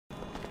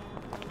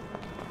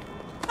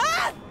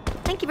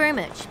Thank you very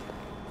much.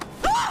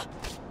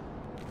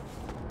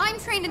 I'm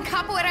trained in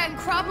capoeira and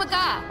Krav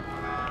Maga.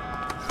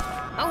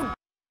 Oh,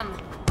 damn.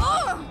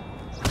 Oh!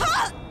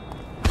 Ha!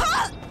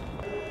 Ha!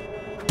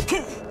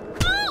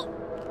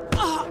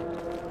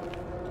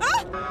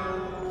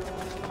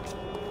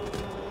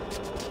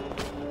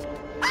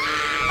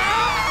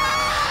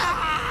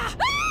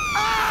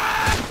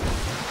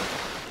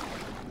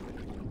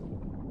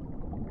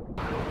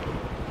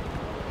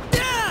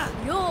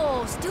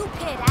 Yo,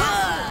 stupid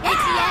asshole!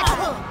 It's the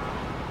asshole!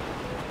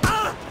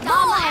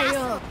 Dumb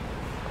asshole!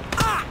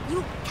 You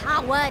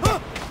coward!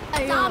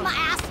 Dumb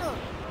asshole!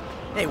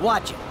 Hey,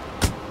 watch it.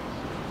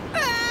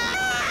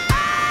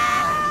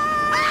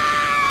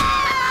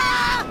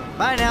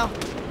 Bye now.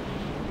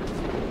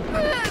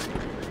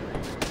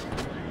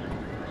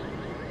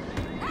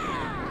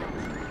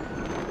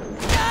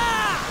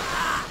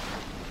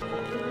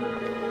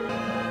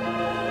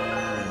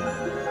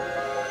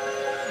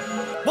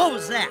 What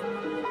was that?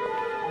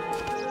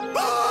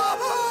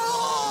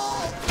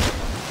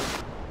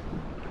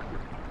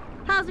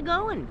 How's it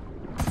going?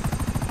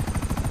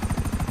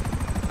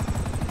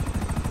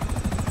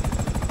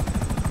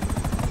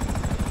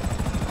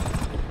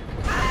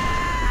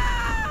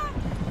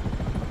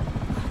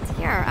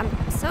 Dear, I'm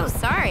so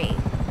sorry.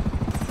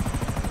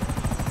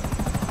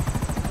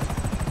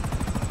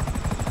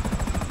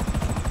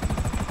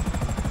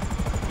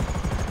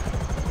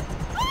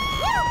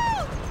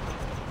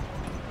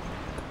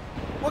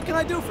 What can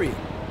I do for you?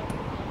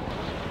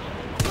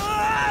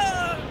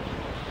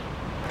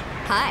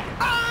 Hi.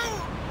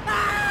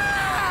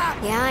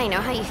 Yeah, I know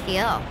how you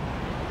feel.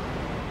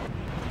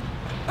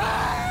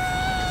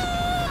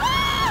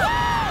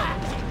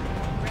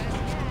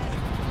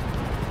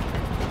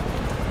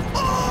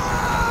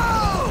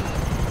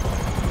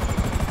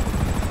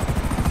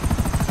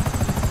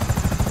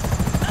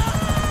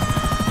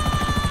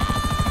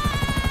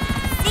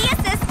 See ya,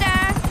 sister!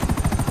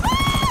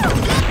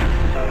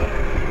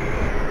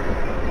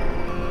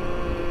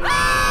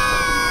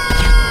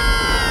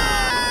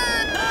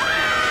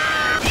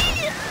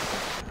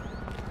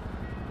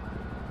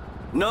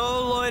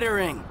 No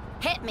loitering.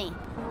 Hit me.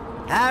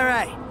 All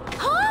right.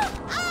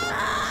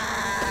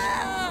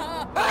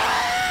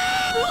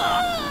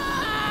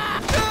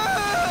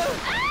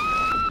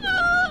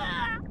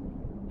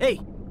 Hey,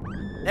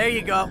 there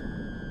you go.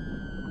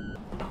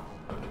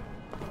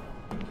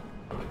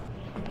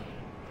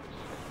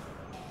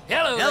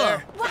 Hello Hello.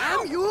 there.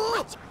 Damn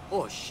you!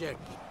 Oh, shit.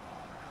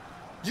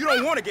 You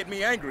don't want to get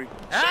me angry.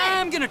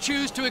 I'm gonna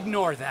choose to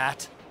ignore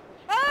that.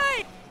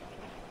 Hey!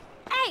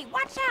 Hey,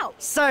 watch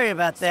out! Sorry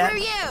about that.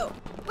 Screw you!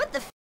 What the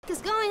f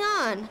is going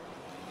on?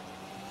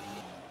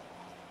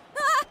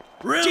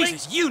 Really?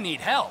 Jesus, you need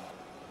help.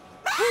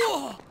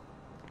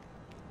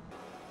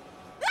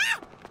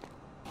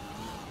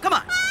 Come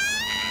on.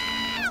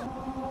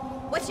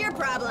 What's your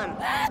problem?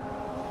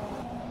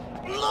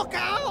 Look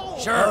out!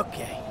 Sure.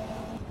 Okay.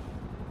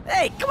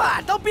 Hey, come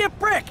on, don't be a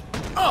prick.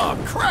 Oh,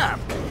 crap!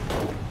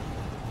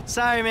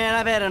 Sorry, man,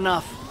 I've had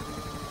enough.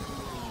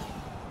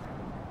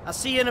 I'll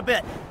see you in a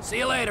bit. See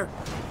you later.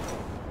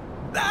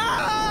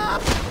 Ah!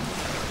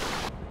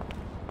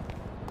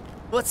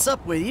 What's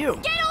up with you?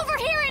 Get over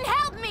here and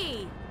help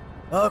me!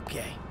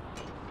 Okay.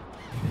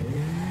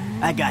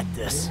 I got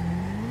this.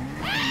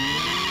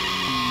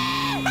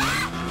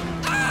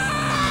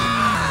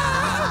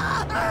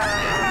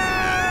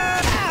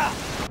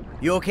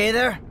 You okay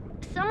there?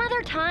 Some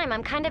other time.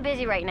 I'm kind of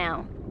busy right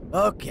now.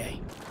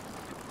 Okay.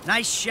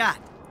 Nice shot.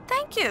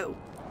 Thank you.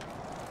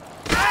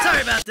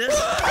 Sorry about this.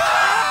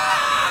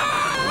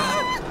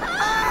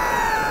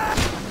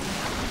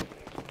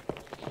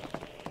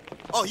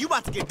 Oh, you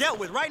about to get dealt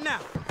with right now.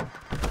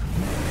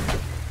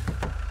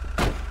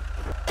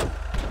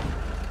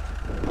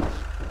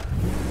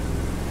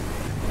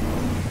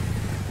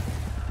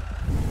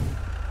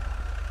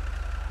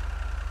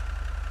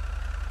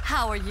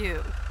 How are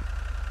you?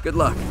 Good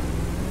luck.